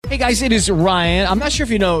Hey guys, it is Ryan. I'm not sure if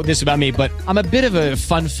you know this about me, but I'm a bit of a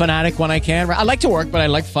fun fanatic when I can. I like to work, but I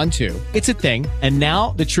like fun too. It's a thing. And now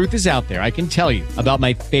the truth is out there. I can tell you about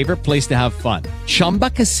my favorite place to have fun. Chumba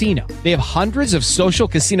Casino. They have hundreds of social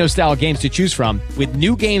casino style games to choose from with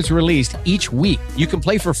new games released each week. You can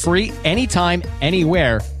play for free anytime,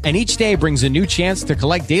 anywhere. And each day brings a new chance to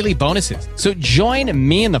collect daily bonuses. So join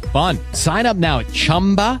me in the fun. Sign up now at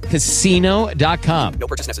ChumbaCasino.com. No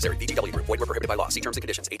purchase necessary. VGW Group. Void where prohibited by law. See terms and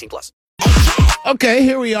conditions. 18+. Okay,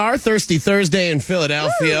 here we are. Thirsty Thursday in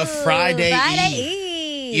Philadelphia. Friday Eve.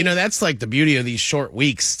 You know, that's like the beauty of these short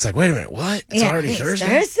weeks. It's like, wait a minute, what? It's already Thursday?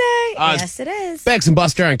 Yes, it is. Bex and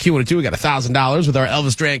Buster on Q102. We got $1,000 with our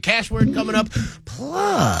Elvis Duran cash word coming up.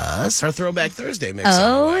 Plus our Throwback Thursday mix.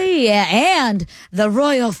 Oh, yeah. And the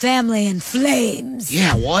royal family in flames.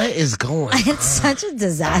 Yeah, what is going on? It's such a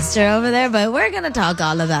disaster over there, but we're going to talk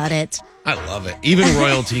all about it. I love it. Even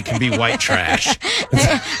royalty can be white trash. All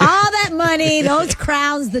that money, those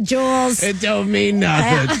crowns, the jewels. It don't mean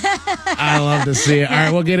nothing. I love to see it. All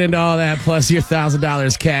right, we'll get into all that, plus your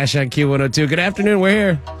 $1,000 cash on Q102. Good afternoon, we're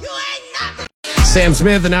here. Sam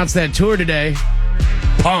Smith announced that tour today.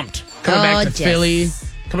 Pumped. Coming back to Philly.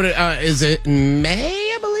 Coming to, is it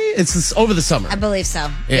May, I believe? It's over the summer. I believe so.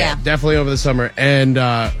 Yeah, definitely over the summer. And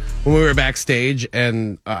when we were backstage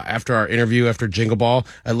and after our interview, after Jingle Ball,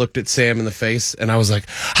 I looked at Sam in the face and I was like,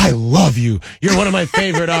 I love you. You're one of my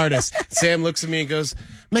favorite artists. Sam looks at me and goes,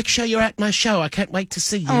 make sure you're at my show. I can't wait to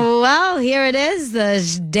see you. Well, here it is.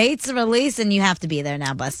 The date's released and you have to be there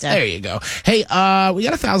now, Buster. There you go. Hey, we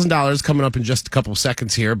got $1,000 coming up in just a couple of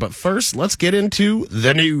seconds here. But first, let's get into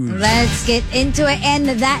the news. Let's get into it. And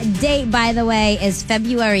that date, by the way, is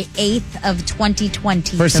February 8th of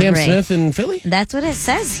 2023. For Sam Smith in Philly? That's what it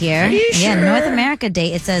says here. Are you Yeah, sure? North America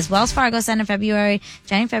date. It says Wells Fargo Center, January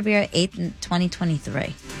 8th,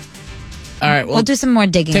 2023. All right, We'll do some more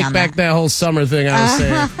digging take on back that whole summer thing I was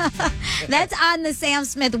saying. That's on the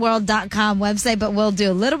SamSmithWorld.com website, but we'll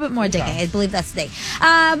do a little bit more digging. I believe that's the date.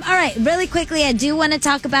 All right, really quickly, I do want to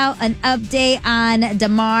talk about an update on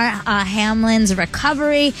Damar Hamlin's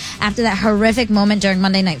recovery after that horrific moment during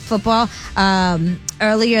Monday Night Football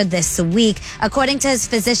earlier this week. According to his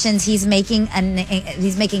physicians, he's making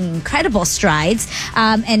incredible strides,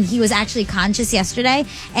 and he was actually conscious yesterday,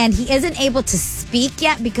 and he isn't able to speak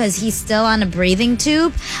yet because he's still on a breathing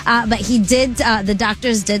tube, but he did, the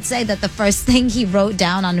doctors did say that the first thing he wrote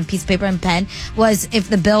down on a piece of paper and pen was if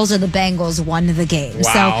the Bills or the Bengals won the game.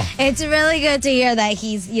 Wow. So it's really good to hear that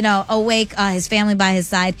he's, awake, his family by his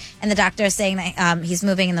side, and the doctor is saying that he's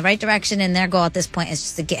moving in the right direction, and their goal at this point is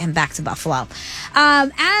just to get him back to Buffalo.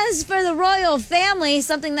 As for the royal family,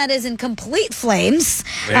 something that is in complete flames,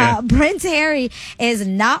 Prince Harry is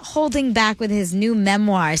not holding back with his new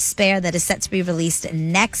memoir, Spare, that is set to be released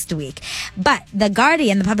next week. But The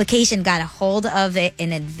Guardian, the publication, got a hold of it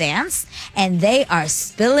in advance, and they are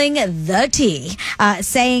spilling the tea,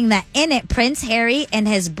 saying that in it, Prince Harry and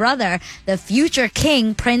his brother, the future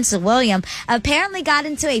king, Prince William, apparently got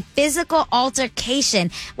into a physical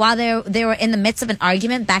altercation while they were in the midst of an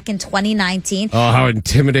argument back in 2019. Oh, how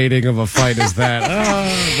intimidating of a fight is that?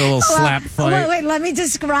 The little slap fight. Wait, let me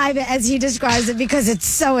describe it as he describes it because it's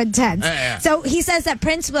so intense. So he says that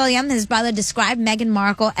Prince William, his brother, described Meghan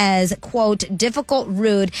Markle as, quote, difficult,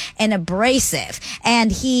 rude, and abrasive.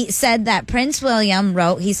 And he said that Prince William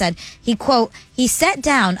wrote, he said, quote, he set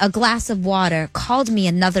down a glass of water, called me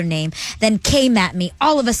another name, then came at me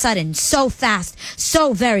all of a sudden, so fast,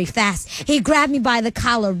 so very fast. He grabbed me by the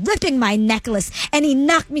collar, ripping my necklace, and he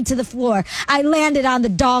knocked me to the floor. I landed on the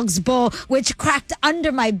dog's bowl, which cracked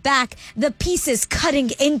under my back, the pieces cutting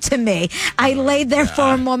into me. I laid there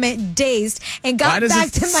for a moment, dazed, and got back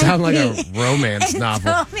to my feet. Sound like a romance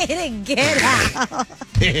novel? Told me to get out.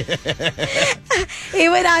 He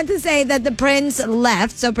went on to say that the prince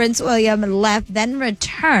left, so Prince William left, then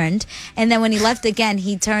returned, and then when he left again,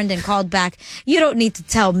 he turned and called back, you don't need to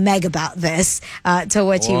tell Meg about this, to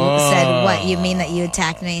which he said, what, you mean that you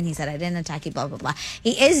attacked me? And he said, I didn't attack you, blah, blah, blah.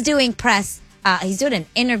 He is doing press. He's doing an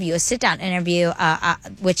interview, a sit-down interview,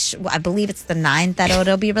 which I believe it's the 9th that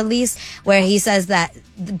it'll be released, where he says that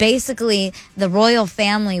basically the royal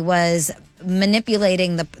family was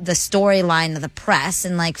manipulating the storyline of the press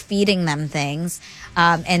and like feeding them things,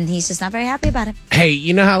 and he's just not very happy about it. Hey,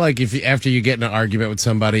 you know how like after you get in an argument with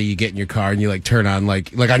somebody, you get in your car and you like turn on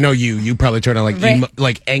like I know you probably turn on like emo,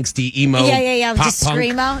 like angsty emo, yeah, pop just punk.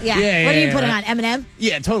 screamo, yeah. What are you putting on, Eminem?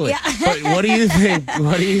 Yeah, totally. Yeah. But what do you think?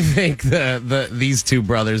 What do you think these two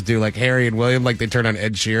brothers do? Like Harry and William, like they turn on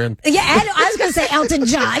Ed Sheeran? Yeah, I was gonna say Elton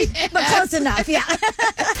John, but close enough. Yeah,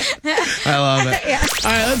 I love it. Yeah.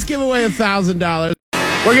 All right, let's give away $1,000.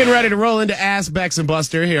 We're getting ready to roll into Ask Bex and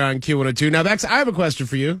Buster here on Q102. Now, Bex, I have a question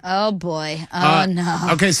for you. Oh, boy. Oh, no.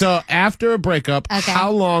 Okay, so after a breakup, Okay.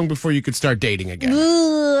 how long before you could start dating again?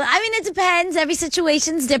 Ooh, I mean, it depends. Every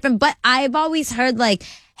situation's different, but I've always heard like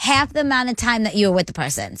half the amount of time that you were with the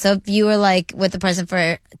person. So if you were like with the person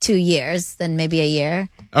for 2 years, then maybe a year.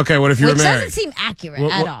 Okay, what if you were Which married? doesn't seem accurate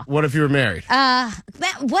What- at what- all. What if you were married?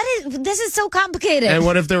 This is so complicated. And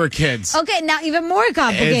what if there were kids? Okay, now even more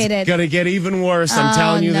complicated. It's gonna get even worse. I'm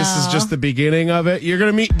telling you, this is no. just the beginning of it. You're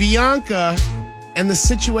gonna meet Bianca and the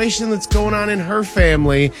situation that's going on in her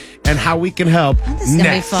family and how we can help. This is going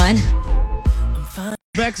to be fun.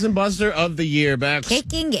 Bex and Buster of the year, Bex.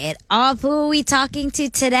 Kicking it off. Who are we talking to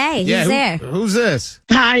today? Who's there? Who's this?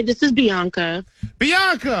 Hi, this is Bianca.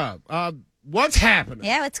 Bianca, what's happening?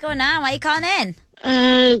 Yeah, what's going on? Why are you calling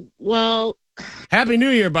in? Well, Happy New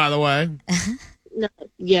Year, by the way. no,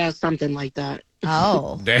 yeah, something like that.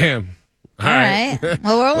 Oh. Damn. All right.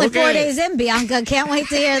 Well, we're only 4 Okay. days in, Bianca. Can't wait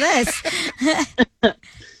to hear this.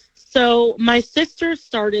 So my sister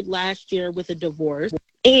started last year with a divorce,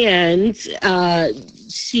 and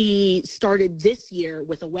she started this year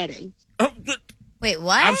with a wedding. Oh, Wait,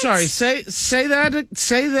 what? I'm sorry. Say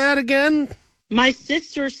that again. My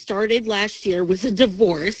sister started last year with a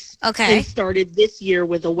divorce, Okay. and started this year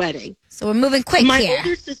with a wedding. So we're moving quick My here.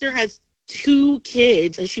 older sister has 2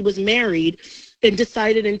 kids, and she was married and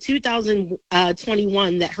decided in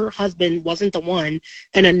 2021 that her husband wasn't the one,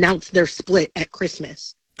 and announced their split at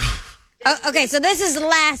Christmas. Oh, okay, so this is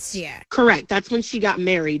last year. Correct. That's when she got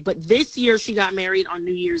married. But this year she got married on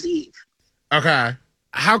New Year's Eve. Okay.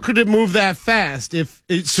 How could it move that fast?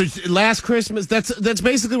 So last Christmas, that's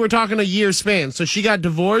basically we're talking a year span. So she got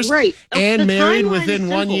divorced, Right. and The married timeline within is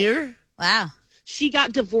 1 simple. year. Wow. She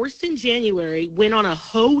got divorced in January, went on a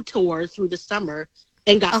hoe tour through the summer,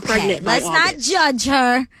 and got Okay, pregnant by let's not August. judge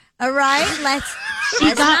her. All right? Let's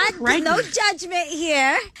got not, pregnant. no judgment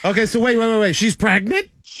here. Okay, so wait. She's pregnant?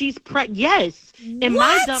 She's yes. And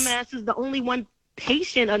my What? dumbass is the only one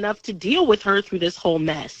patient enough to deal with her through this whole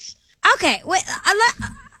mess. Okay, wait.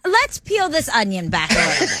 Let's peel this onion back a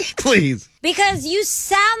little bit. Please. Because you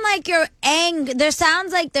sound like you're there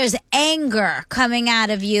sounds like there's anger coming out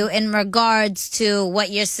of you in regards to what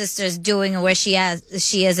your sister's doing and where she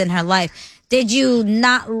is in her life. Do you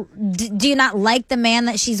not like the man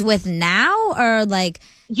that she's with now, or like?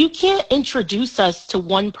 You can't introduce us to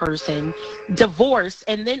one person, divorce,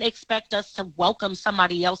 and then expect us to welcome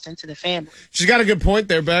somebody else into the family. She's got a good point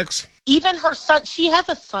there, Bex. Even her son, she has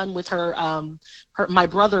a son with my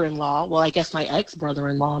brother-in-law. Well, I guess my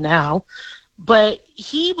ex-brother-in-law now. But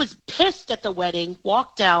he was pissed at the wedding,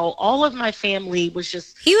 walked out. All of my family was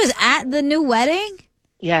just... He was at the new wedding?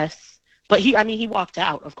 Yes. But he walked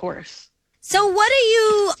out, of course. So what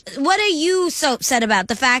are you so upset about?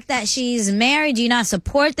 The fact that she's married? Do you not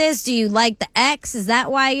support this? Do you like the ex? Is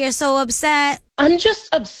that why you're so upset? I'm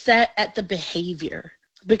just upset at the behavior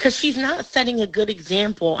because she's not setting a good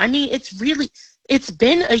example. I mean, it's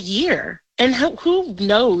been a year. And who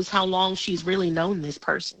knows how long she's really known this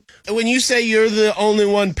person. When you say you're the only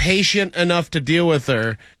one patient enough to deal with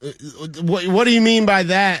her, what do you mean by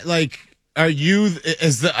that? Like,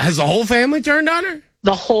 has the whole family turned on her?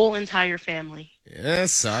 The whole entire family. Yeah, that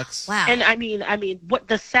sucks. Wow. And I mean, what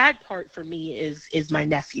the sad part for me is my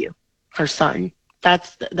nephew, her son.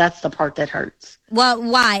 That's the part that hurts. Well,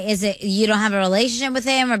 why? Is it you don't have a relationship with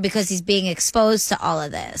him, or because he's being exposed to all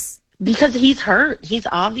of this? Because he's hurt. He's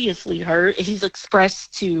obviously hurt. He's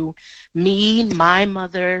expressed to me, my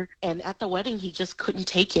mother, and at the wedding, he just couldn't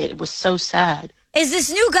take it. It was so sad. Is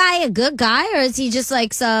this new guy a good guy, or is he just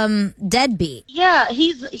like some deadbeat? Yeah,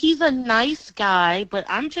 he's a nice guy, but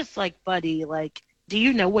I'm just like, buddy, like, do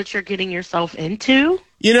you know what you're getting yourself into?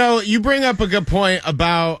 You know, you bring up a good point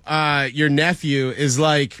about your nephew is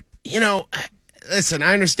like, listen,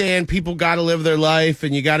 I understand people got to live their life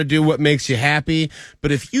and you got to do what makes you happy.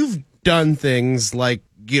 But if you've done things like,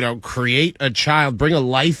 create a child, bring a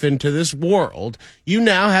life into this world, you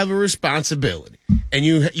now have a responsibility. And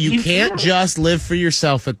you can't just live for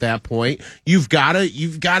yourself at that point. You've got to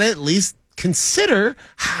at least consider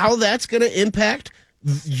how that's going to impact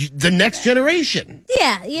the next generation.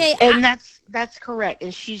 Yeah. And that's correct.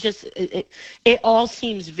 And she just it all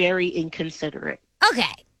seems very inconsiderate.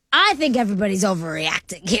 Okay. I think everybody's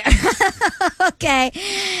overreacting here. Okay.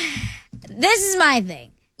 This is my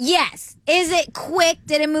thing. Yes. Is it quick?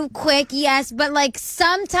 Did it move quick? Yes. But like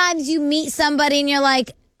sometimes you meet somebody and you're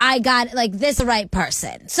like, I got like this right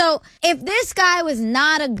person. So if this guy was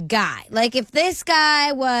not a guy, like if this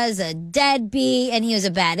guy was a deadbeat and he was a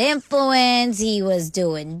bad influence, he was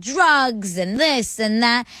doing drugs and this and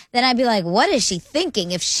that, then I'd be like, what is she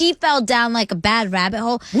thinking? If she fell down like a bad rabbit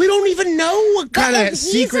hole. We don't even know what kind But of if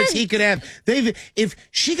he's secrets a- he could have. If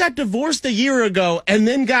she got divorced a year ago and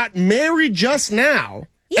then got married just now,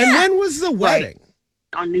 Yeah. and when was the wedding?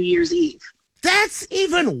 On New Year's Eve. That's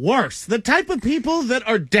even worse. The type of people that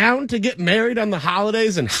are down to get married on the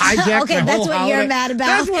holidays and hijack Okay, the that's whole what holiday. you're mad about.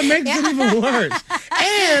 That's what makes it even worse.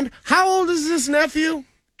 And how old is this nephew?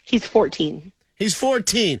 He's 14. He's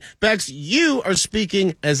 14. Bex, you are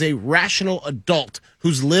speaking as a rational adult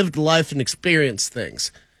who's lived life and experienced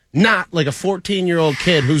things. Not like a 14-year-old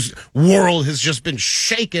kid whose world has just been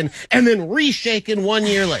shaken and then reshaken 1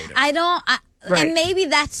 year later. Right. And maybe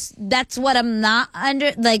that's what I'm not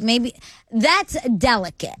under. Like maybe that's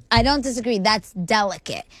delicate. I don't disagree. That's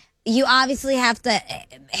delicate. You obviously have to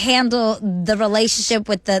handle the relationship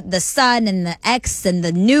with the son and the ex and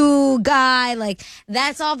the new guy. Like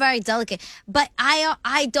that's all very delicate. But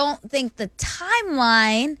I don't think the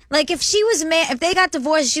timeline. Like if she was if they got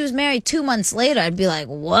divorced, she was married 2 months later. I'd be like,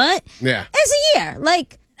 what? Yeah. It's a year.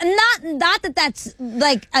 Like. Not that that's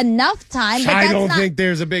like enough time, but I that's don't not think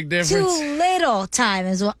there's a big difference. too little time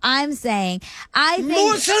is what I'm saying. I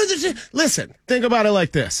More think so listen, think about it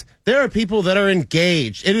like this. There are people that are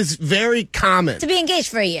engaged. It is very common to be engaged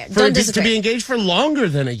for a year. for Don't to disagree. be engaged for longer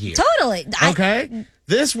than a year. Totally. Okay?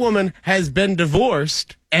 This woman has been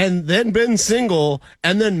divorced and then been single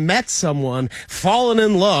and then met someone, fallen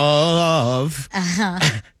in love,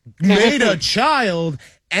 made a child,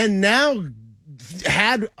 and now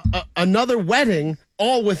had another wedding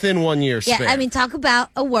all within 1 year Yeah, span. I mean, talk about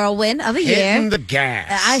a whirlwind of a hitting year. the gas.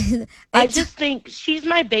 I just think she's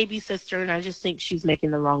my baby sister, and I just think she's making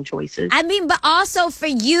the wrong choices. I mean, but also for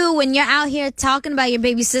you, when you're out here talking about your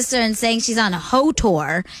baby sister and saying she's on a hoe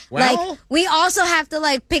tour, Well- like, we also have to,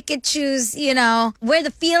 like, pick and choose, you know, where the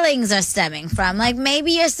feelings are stemming from. Like,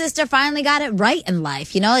 maybe your sister finally got it right in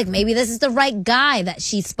life, you know? Like, maybe this is the right guy that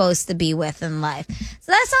she's supposed to be with in life.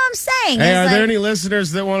 So that's all I'm saying. Hey, is, are like, there any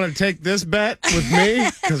listeners that want to take this bet with me?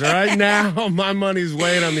 Because right now, my money's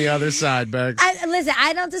weighing on the other side, Bex. Listen,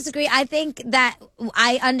 I don't disagree. I think that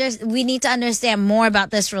we need to understand more about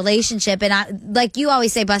this relationship. And like you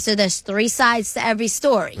always say, Buster, there's 3 sides to every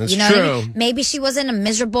story. That's you know what I true. mean? Maybe she was in a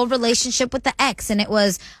miserable relationship with the ex and it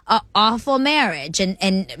was an awful marriage and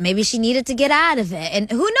maybe she needed to get out of it. And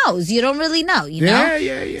who knows? You don't really know, you know?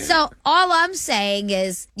 Yeah. So all I'm saying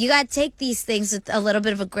is you got to take these things with a little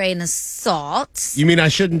bit of a grain of salt. You mean I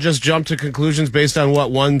shouldn't just jump to conclusions based on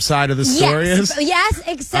what one side of the story is? Yes,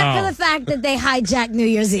 except for Oh. the fact that they hijacked New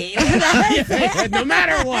Year's Eve. No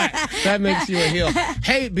matter what, that makes you a heel.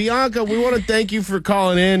 Hey, Bianca, we want to thank you for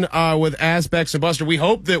calling in with Ask Bex and Buster. We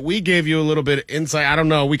hope that we gave you a little bit of insight. I don't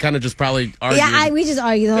know. We kind of just probably argued. Yeah, we just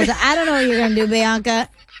argue the whole time. I don't know what you're going to do, Bianca.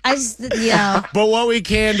 I just, you know. But what we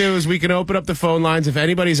can do is we can open up the phone lines. If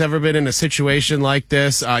anybody's ever been in a situation like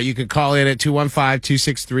this, you can call in at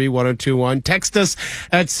 215-263-1021. Text us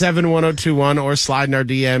at 71021 or slide in our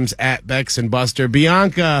DMs at Bex and Buster.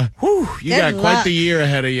 Bianca, whew, you Good got luck. quite the year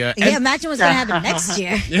ahead of you. Yeah, imagine what's going to happen next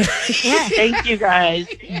year. Yeah. Thank you, guys.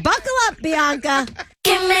 Buckle up, Bianca.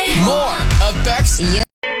 More of Bex.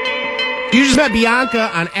 You just met Bianca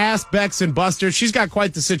on Ask Bex and Buster. She's got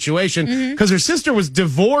quite the situation because her sister was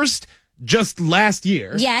divorced just last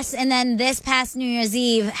year. Yes, and then this past New Year's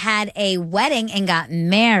Eve had a wedding and got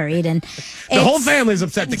married, and The whole family's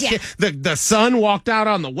upset. The, Yeah. the son walked out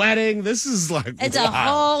on the wedding. This is like It's wow. a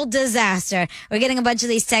whole disaster. We're getting a bunch of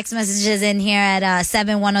these text messages in here at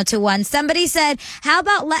 71021. Somebody said, how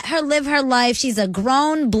about let her live her life? She's a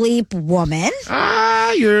grown bleep woman.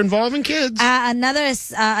 You're involving kids.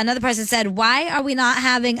 Another person said, why are we not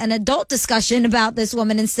having an adult discussion about this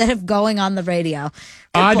woman instead of going on the radio?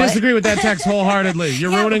 Good I point. disagree with that text wholeheartedly.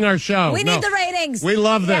 You're Yeah, ruining our show. We No. need the ratings. We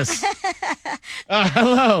love this.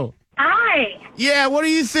 Hello. Hi. Yeah, what do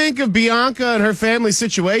you think of Bianca and her family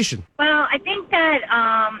situation? Well, I think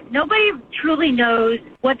that nobody truly knows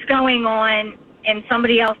what's going on in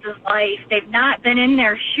somebody else's life. They've not been in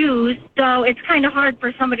their shoes, so it's kind of hard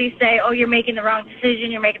for somebody to say, oh, you're making the wrong decision,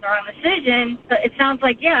 you're making the wrong decision. So it sounds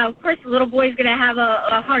like, yeah, of course the little boy's going to have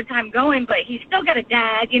a hard time going, but he's still got a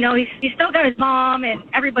dad, you know, he's still got his mom and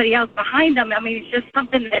everybody else behind him. I mean, it's just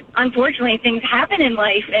something that, unfortunately, things happen in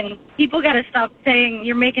life, and people got to stop saying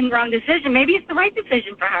you're making the wrong decision. Maybe it's the right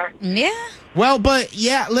decision for her. Yeah. Well, but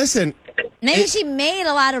yeah, listen, Maybe she made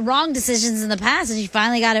a lot of wrong decisions in the past and she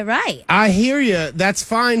finally got it right. I hear you. That's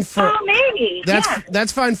fine for. Oh, maybe.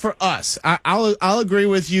 That's fine for us. I'll agree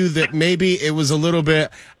with you that maybe it was a little bit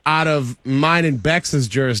out of mine and Bex's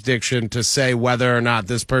jurisdiction to say whether or not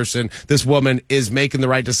this woman is making the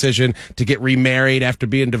right decision to get remarried after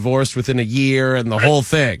being divorced within a year and the whole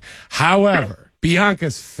thing. However,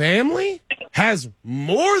 Bianca's family has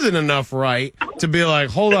more than enough right to be like,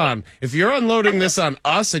 hold on, if you're unloading this on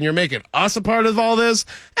us and you're making us a part of all this,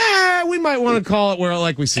 we might want to call it where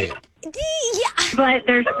like we see it. Yeah. But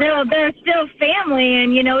they're still family,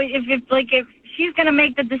 and if she's going to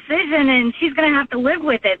make the decision and she's going to have to live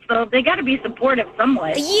with it, so they got to be supportive some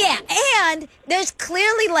way. Yeah, and there's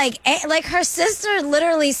clearly like her sister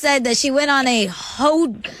literally said that she went on a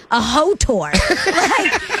hoe tour.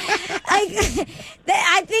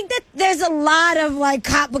 I think that there's a lot of like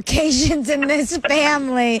complications in this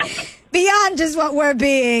family beyond just what we're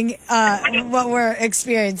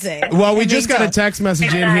experiencing. Well, we just got a text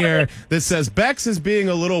message in here that says Bex is being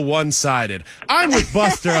a little one-sided. I'm with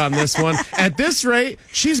Buster on this one. At this rate,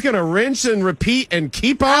 she's going to rinse and repeat and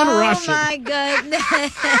keep on rushing. Oh, my goodness.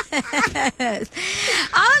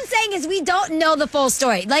 All I'm saying is we don't know the full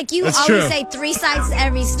story. Like you That's always true. say, 3 sides to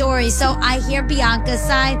every story. So I hear Bianca's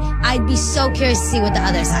side. I'd be so curious to see what the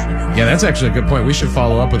other side of it is. Yeah, that's actually a good point. We should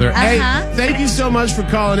follow up with her. Uh-huh. Hey, thank you so much for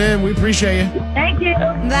calling in. We appreciate you. Thank you.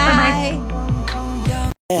 Bye.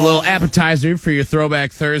 A little appetizer for your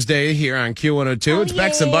Throwback Thursday here on Q102. It's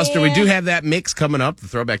Bex and Buster. We do have that mix coming up, the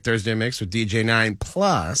Throwback Thursday mix with DJ 9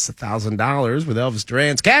 plus $1,000 with Elvis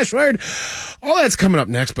Duran's Cash Word. All that's coming up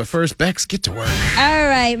next, but first, Bex, get to work. All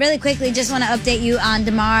right, really quickly, just want to update you on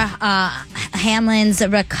Damar Hamlin's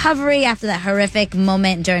recovery after that horrific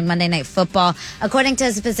moment during Monday Night Football. According to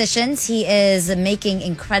his physicians, he is making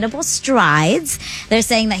incredible strides. They're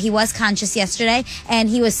saying that he was conscious yesterday and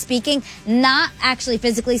he was speaking, not actually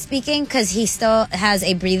physically speaking, because he still has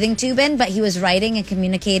a breathing tube in, but he was writing and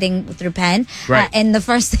communicating through pen. Right. And the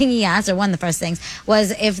first thing he asked, or one of the first things,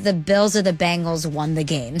 was if the Bills or the Bengals won the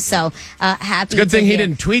game. So happy. It's a good thing he hear.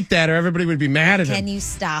 didn't tweet that or everybody would be mad at him. Can you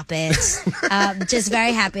stop it? Just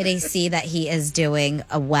very happy to see that he is doing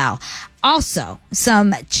well. Also,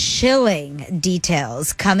 some chilling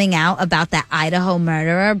details coming out about that Idaho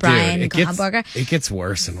murderer, Brian Komberger. It gets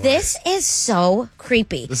worse and worse. This is so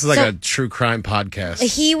creepy. This is like a true crime podcast.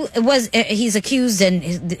 He's accused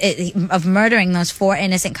of murdering those 4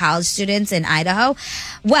 innocent college students in Idaho.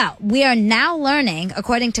 Well, we are now learning,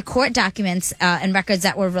 according to court documents and records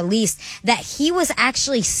that were released, that he was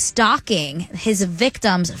actually stalking his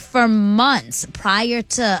victims for months prior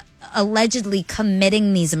to allegedly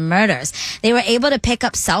committing these murders. They were able to pick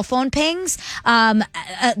up cell phone pings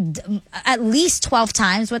at least 12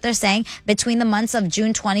 times, what they're saying, between the months of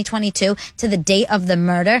June 2022 to the date of the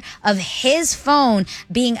murder, of his phone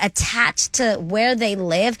being attached to where they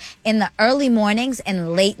live in the early mornings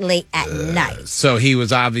and late at night. So he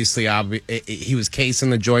was obviously he was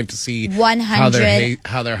casing the joint to see 100%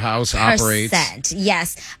 how their house operates.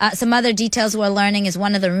 Yes. Some other details we're learning is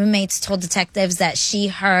one of the roommates told detectives that she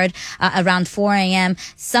heard around 4 a.m.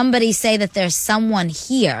 somebody say that there's someone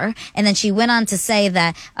here, and then she went on to say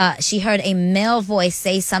that she heard a male voice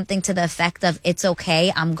say something to the effect of, "It's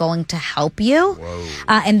okay, I'm going to help you."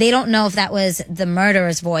 And they don't know if that was the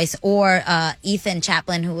murderer's voice or Ethan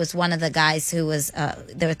Chaplin, who was one of the guys who was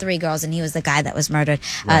there were 3 girls and he was the guy that was murdered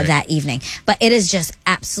that evening. But it is just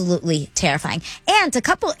absolutely terrifying. And to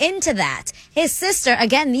couple into that, his sister,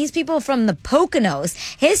 again, these people from the Poconos,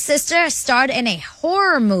 his sister starred in a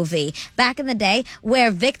horror movie back in the day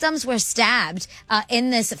where victims were stabbed in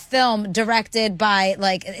this film directed by,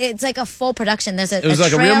 like, it's like a full production. It was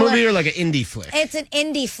like a real movie or like an indie flick? It's an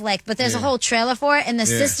indie flick, but there's a whole trailer for it, and the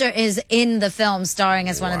sister is in the film starring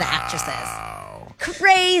as one of the actresses.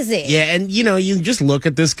 Crazy. Yeah, and you just look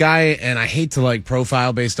at this guy, and I hate to like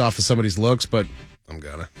profile based off of somebody's looks, but I'm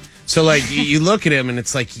gonna. So like you look at him, and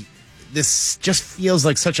it's like this just feels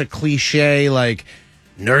like such a cliche, like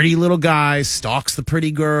nerdy little guy, stalks the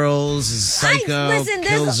pretty girls, is psycho, Listen,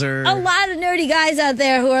 kills there's her. a lot of nerdy guys out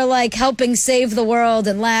there who are like helping save the world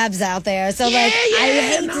and labs out there. So I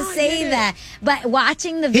hate to say that, but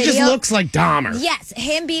watching the video, he just looks like Dahmer. Yes,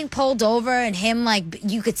 him being pulled over and him, like,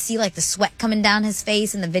 you could see like the sweat coming down his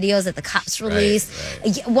face in the videos that the cops released.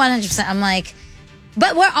 100%. I'm like,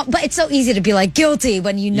 but it's so easy to be like guilty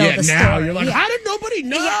when you know the story. Now you're like, how did nobody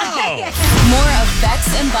know? More of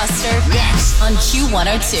Bex and Buster next on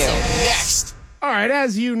Q102. Next. All right,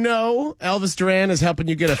 as you know, Elvis Duran is helping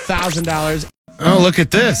you get $1,000. Oh, look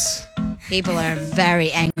at this. People are very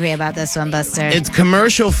angry about this one, Buster. It's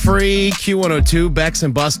commercial free. Q102, Bex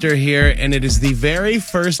and Buster here, and it is the very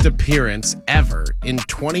first appearance ever in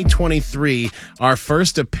 2023. Our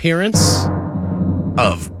first appearance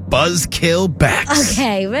of Buzzkill Bex.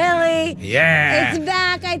 Okay, really? Yeah. It's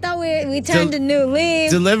back. I thought we turned a new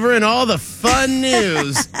leaf. Delivering all the fun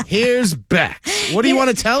news. Here's Bex. What do you want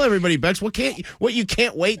to tell everybody, Bex? What you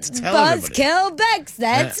can't wait to tell everybody? Buzzkill Bex.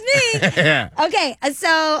 That's me. Yeah. Okay,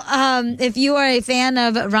 so if you are a fan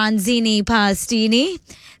of Ronzini Pastini,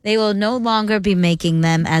 they will no longer be making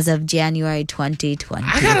them as of January 2020.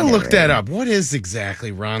 I gotta look that up. What is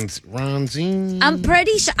exactly Ronzini? I'm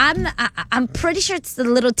pretty sure. I'm pretty sure it's the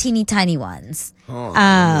little teeny tiny ones. Oh,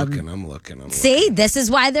 I'm looking. See, this is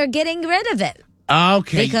why they're getting rid of it.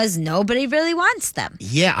 Okay. Because nobody really wants them.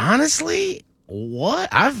 Yeah, honestly, what?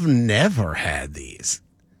 I've never had these.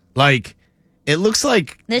 Like, it looks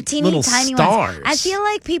like they're teeny little tiny stars. ones. I feel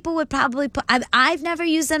like people would probably put. I've never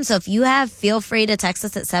used them, so if you have, feel free to text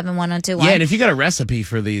us at 71021. Yeah, and if you got a recipe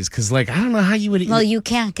for these, because like I don't know how you would. Well, you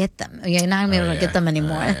can't get them. You're not gonna be able to get them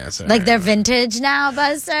anymore. Like they're vintage now,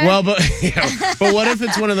 Buster. Well, but what if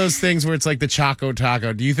it's one of those things where it's like the Choco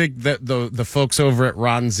Taco? Do you think that the folks over at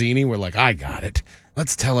Ronzini were like, I got it.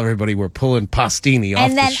 Let's tell everybody we're pulling Pastini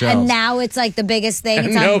off the shelves. And now it's like the biggest thing.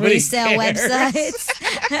 It's on Nobody resale cares. websites.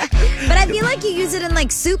 But I feel like you use it in like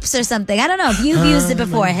soups or something. I don't know. If you've used it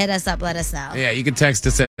before, hit us up. Let us know. Yeah, you can text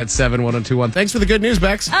us at 71021. Thanks for the good news,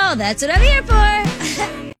 Bex. Oh, that's what I'm here for.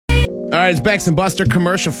 All right, it's Bex and Buster,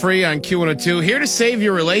 commercial free on Q102. Here to save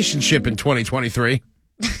your relationship in 2023.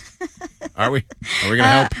 Are we? Are we going to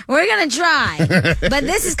help? We're going to try. But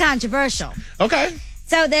this is controversial. Okay.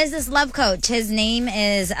 So there's this love coach. His name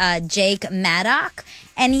is Jake Maddock,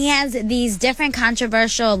 and he has these different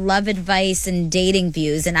controversial love advice and dating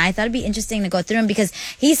views. And I thought it'd be interesting to go through them because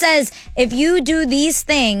he says if you do these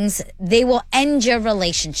things, they will end your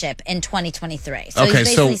relationship in 2023. So he's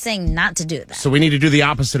basically saying not to do that. So we need to do the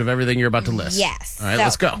opposite of everything you're about to list. Yes. All right, so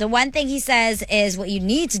let's go. The one thing he says is what you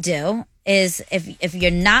need to do is if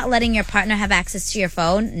you're not letting your partner have access to your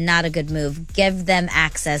phone, not a good move. Give them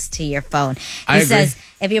access to your phone. He says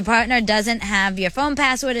if your partner doesn't have your phone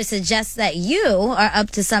password, it suggests that you are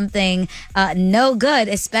up to something no good,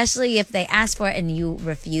 especially if they ask for it and you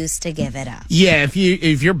refuse to give it up. Yeah, if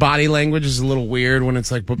your body language is a little weird when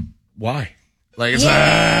it's like, but why? Like it's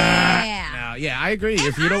yeah, I agree. And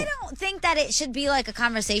if you don't, I don't think that it should be like a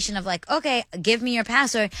conversation of like, okay, give me your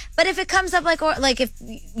password. But if it comes up like, or like if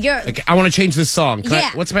you're, like, I want to change this song.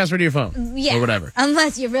 What's the password to your phone? Yeah, or whatever.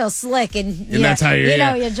 Unless you're real slick and that's how you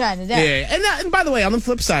know what you're trying to do. Yeah, and by the way, on the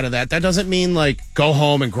flip side of that doesn't mean like go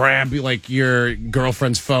home and grab like your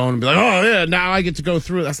girlfriend's phone and be like, oh yeah, now I get to go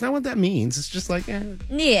through it. That's not what that means. It's just like,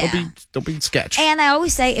 don't be sketch. And I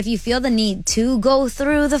always say, if you feel the need to go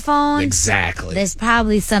through the phone, exactly, there's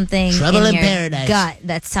probably something Trouble in your paradise. Gut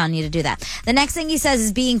that's telling you to do that. The next thing he says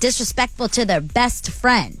is being disrespectful to their best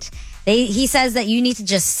friend. He says that you need to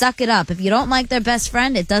just suck it up. If you don't like their best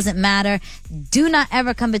friend, it doesn't matter. Do not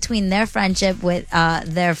ever come between their friendship with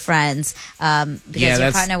their friends because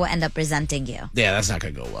your partner will end up resenting you. Yeah, that's not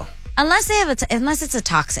going to go well. Unless they have unless it's a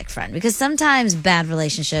toxic friend, because sometimes bad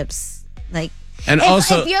relationships like. And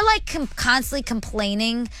also, if you're like constantly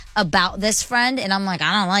complaining about this friend, and I'm like,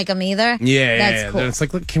 I don't like him either. That's cool. Then it's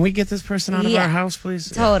like, look, can we get this person out of our house, please?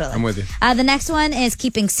 Totally. Yeah, I'm with you. The next one is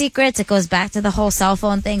keeping secrets. It goes back to the whole cell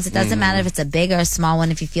phone things. It doesn't matter if it's a big or a small one.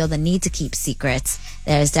 If you feel the need to keep secrets,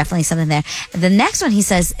 there's definitely something there. The next one he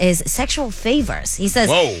says is sexual favors. He says,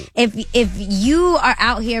 if you are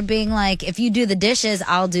out here being like, if you do the dishes,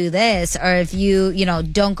 I'll do this, or if you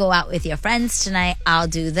don't go out with your friends tonight, I'll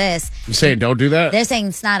do this. You're saying don't do that? They're saying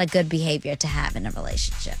it's not a good behavior to have in a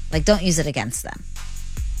relationship. Like, don't use it against them.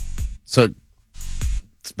 So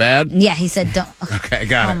it's bad? Yeah, he said don't. Okay,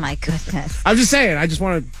 got it. Oh, my goodness. I'm just saying. I just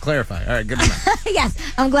want to clarify. All right, good enough. Yes,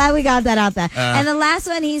 I'm glad we got that out there. And the last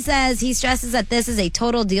one, he says, he stresses that this is a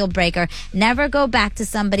total deal breaker. Never go back to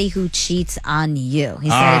somebody who cheats on you. He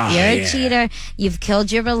said, if you're a cheater, you've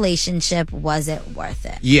killed your relationship. Was it worth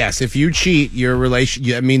it? Yes, if you cheat, your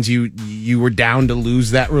that means you were down to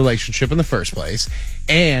lose that relationship in the first place.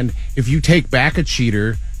 And if you take back a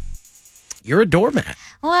cheater, you're a doormat.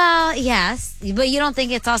 Well, yes, but you don't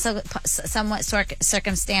think it's also somewhat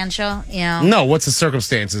circumstantial, No, what's the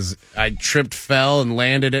circumstances? I tripped, fell, and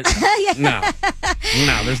landed it. No,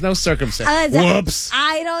 there's no circumstance. Whoops.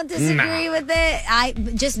 I don't disagree with it. I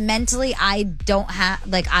just mentally, I don't have,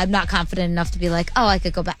 like, I'm not confident enough to be like, oh, I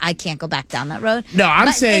could go back. I can't go back down that road. No,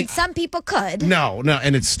 I'm saying some people could. No,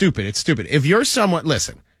 and it's stupid. It's stupid. If you're someone,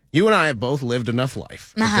 listen, you and I have both lived enough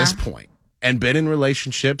life at this point. and been in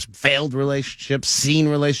relationships, failed relationships, seen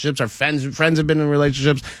relationships, our friends have been in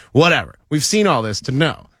relationships, whatever. We've seen all this to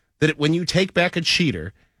know that when you take back a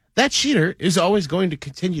cheater, that cheater is always going to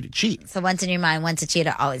continue to cheat. So once in your mind, once a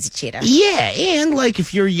cheater, always a cheater. Yeah, and like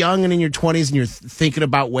if you're young and in your 20s and you're thinking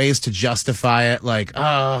about ways to justify it, like,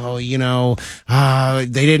 oh,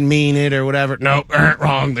 they didn't mean it or whatever. No,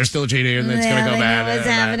 wrong. They're still cheating and it's going to go bad. What's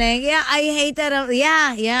happening? Yeah, I hate that.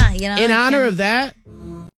 Yeah. In honor of that,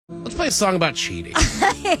 let's play a song about cheating.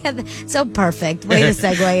 So perfect. Way to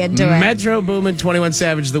segue into it. Metro Boomin, 21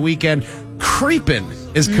 Savage, The Weeknd. Creepin'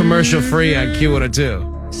 is commercial free on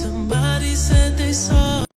Q102.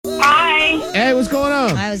 Hi. Hey, what's going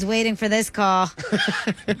on? I was waiting for this call.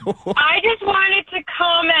 I just wanted to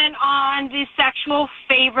comment on the sexual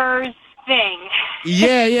favors thing.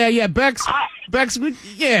 Yeah. Bex,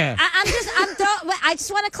 yeah. I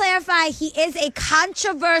just want to clarify. He is a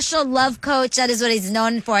controversial love coach. That is what he's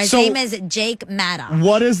known for. His name is Jake Maddow.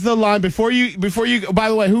 What is the line before you? By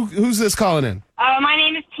the way, who's this calling in? My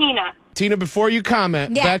name is Tina. Tina, before you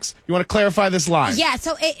comment, Yeah. Bex, you want to clarify this line? Yeah,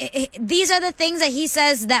 so these are the things that he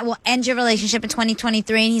says that will end your relationship in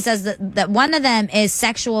 2023. And he says that one of them is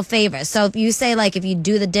sexual favors. So if you say, like, if you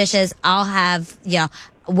do the dishes, I'll have,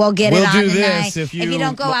 we'll get it on do tonight. this if you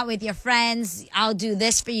don't go out with your friends, I'll do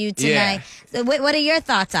this for you tonight. Yeah. So what are your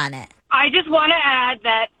thoughts on it? I just want to add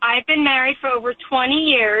that I've been married for over 20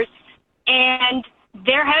 years, and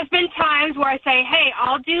there has been times where I say, hey,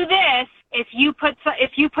 I'll do this if you put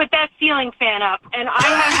that ceiling fan up. And I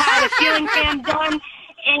have had a ceiling fan done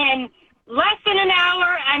in less than an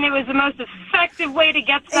hour, and it was the most effective way to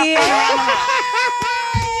get stuff done around the house.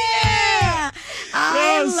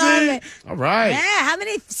 I love it. All right. Yeah, how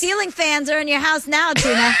many ceiling fans are in your house now,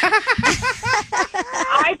 Tina?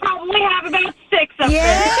 I probably have about 6 of them.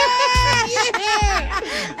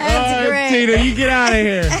 That's great. Tina, you get out of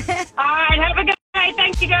here. All right, have a good night.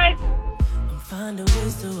 Thanks, you guys.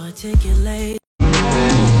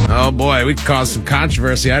 Oh boy, we could cause some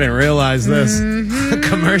controversy. I didn't realize this.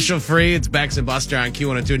 Commercial free. It's Bex and Buster on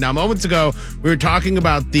Q102. Now, moments ago, we were talking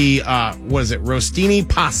about the Rostini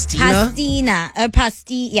Pastina?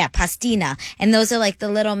 Pastina. And those are like the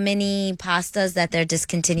little mini pastas that they're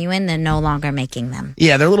discontinuing. They're no longer making them.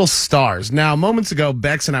 Yeah, they're little stars. Now, moments ago,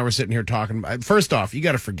 Bex and I were sitting here talking about. First off, you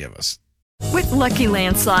got to forgive us. With Lucky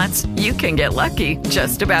Land Slots, you can get lucky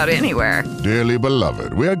just about anywhere. Dearly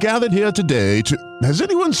beloved, we are gathered here today to... Has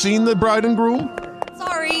anyone seen the bride and groom?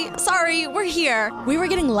 Sorry, we're here. We were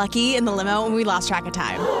getting lucky in the limo and we lost track of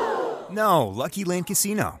time. No, Lucky Land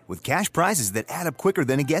Casino, with cash prizes that add up quicker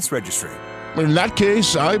than a guest registry. In that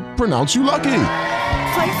case, I pronounce you lucky.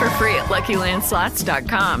 Play for free at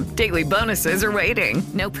LuckyLandSlots.com. Daily bonuses are waiting.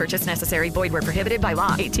 No purchase necessary. Void where prohibited by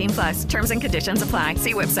law. 18+. Terms and conditions apply.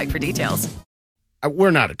 See website for details.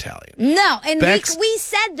 We're not Italian. No, and Bex, we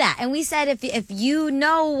said that. And we said if you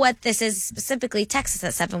know what this is specifically, text us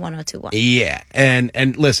at 71021. Yeah,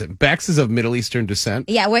 and listen, Bex is of Middle Eastern descent.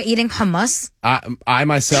 Yeah, we're eating hummus. I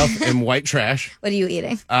myself am white trash. What are you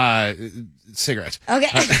eating? Cigarettes. Okay.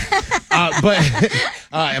 But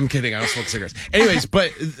I'm kidding. I don't smoke cigarettes. Anyways,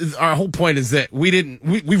 but our whole point is that we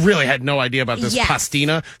really had no idea about this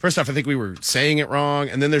pastina. First off, I think we were saying it wrong.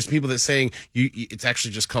 And then there's people that saying it's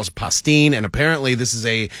actually just called pastine. And apparently this is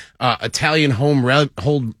a Italian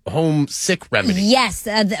home sick remedy. Yes.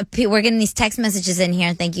 We're getting these text messages in here.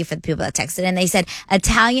 And thank you for the people that texted. And they said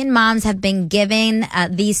Italian moms have been giving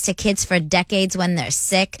these to kids for decades when they're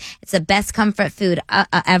sick. It's the best comfort food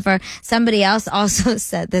ever. Somebody else also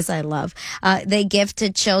said this, I love. They give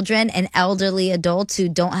to children and elderly adults who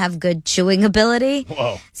don't have good chewing ability.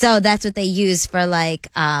 Whoa. So that's what they use for like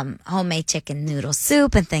homemade chicken noodle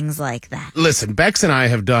soup and things like that. Listen, Bex and I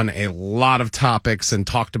have done a lot of topics and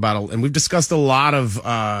talked about, and we've discussed a lot of,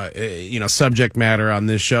 subject matter on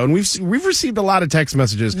this show. And we've received a lot of text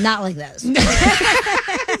messages. Not like those.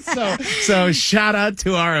 So shout out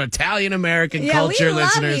to our Italian American culture we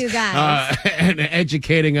love listeners, you guys. and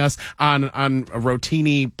educating us on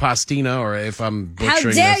Rotini Pastina, or if I'm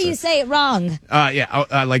butchering How dare this. you say it wrong?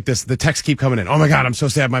 Like this. The texts keep coming in. Oh my God, I'm so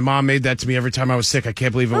sad. My mom made that to me every time I was sick. I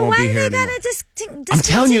can't believe it won't be here anymore. I'm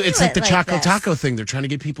telling you, it's like the Choco Taco thing. They're trying to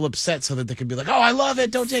get people upset so that they can be like, "Oh, I love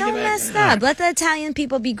it. Don't take it back." Messed up. Let the Italian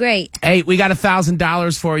people be great. Hey, we got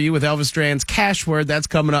 $1,000 for you with Elvis Duran's Cash Word. That's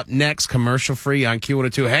coming up next, commercial free on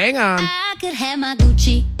Q102. Hang on. I could have my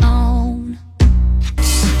Gucci on.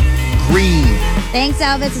 Green. Thanks,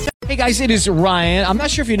 Elvis. It's right Hey guys, it is Ryan. I'm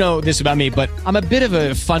not sure if you know this about me, but I'm a bit of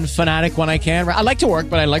a fun fanatic when I can. I like to work,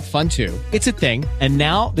 but I like fun too. It's a thing. And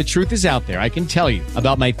now the truth is out there. I can tell you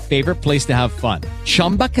about my favorite place to have fun.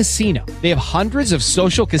 Chumba Casino. They have hundreds of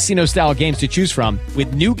social casino style games to choose from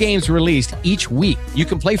with new games released each week. You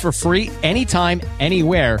can play for free anytime,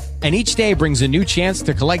 anywhere. And each day brings a new chance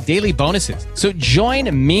to collect daily bonuses. So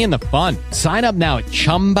join me in the fun. Sign up now at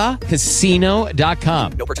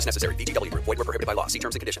ChumbaCasino.com. No purchase necessary. VGW Group. Void where prohibited by law. See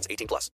terms and conditions. 18+.